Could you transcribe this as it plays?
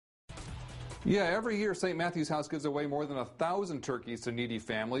Yeah, every year St. Matthew's House gives away more than 1,000 turkeys to needy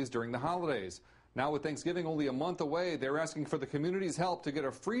families during the holidays. Now with Thanksgiving only a month away, they're asking for the community's help to get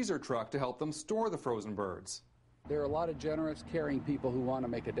a freezer truck to help them store the frozen birds. There are a lot of generous, caring people who want to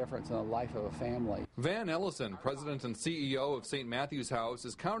make a difference in the life of a family. Van Ellison, president and CEO of St. Matthew's House,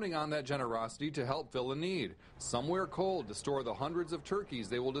 is counting on that generosity to help fill a need. Somewhere cold to store the hundreds of turkeys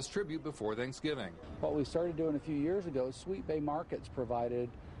they will distribute before Thanksgiving. What we started doing a few years ago is Sweet Bay Markets provided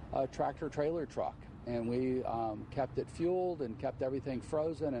a tractor-trailer truck, and we kept it fueled and kept everything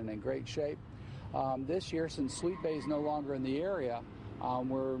frozen and in great shape. This year, since Sweet Bay is no longer in the area,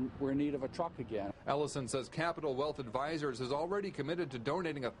 we're in need of a truck again. Ellison says Capital Wealth Advisors has already committed to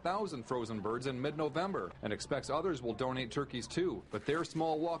donating 1,000 frozen birds in mid-November and expects others will donate turkeys too, but their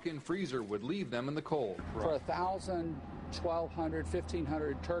small walk-in freezer would leave them in the cold. For 1,000, 1,200,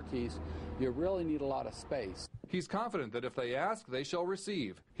 1,500 turkeys, you really need a lot of space. He's confident that if they ask, they shall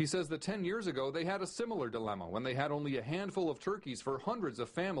receive. He says that 10 years ago they had a similar dilemma when they had only a handful of turkeys for hundreds of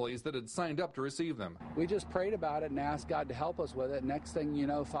families that had signed up to receive them. We just prayed about it and asked God to help us with it. Next thing you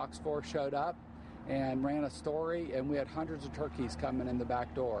know, FOX4 showed up and ran a story, and we had hundreds of turkeys coming in the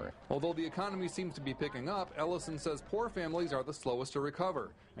back door. Although the economy seems to be picking up, Ellison says poor families are the slowest to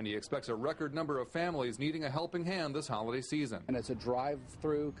recover, and he expects a record number of families needing a helping hand this holiday season. And it's a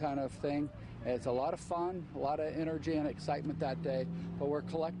drive-through kind of thing. It's a lot of fun, a lot of energy and excitement that day, but we're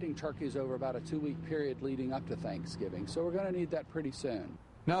collecting turkeys over about a 2-week period leading up to Thanksgiving, so we're going to need that pretty soon.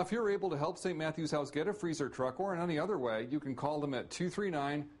 Now, if you're able to help St. Matthew's House get a freezer truck or in any other way, you can call them at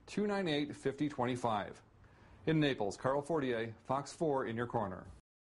 239-298-5025. In Naples, Carl Fortier, Fox 4 in your corner.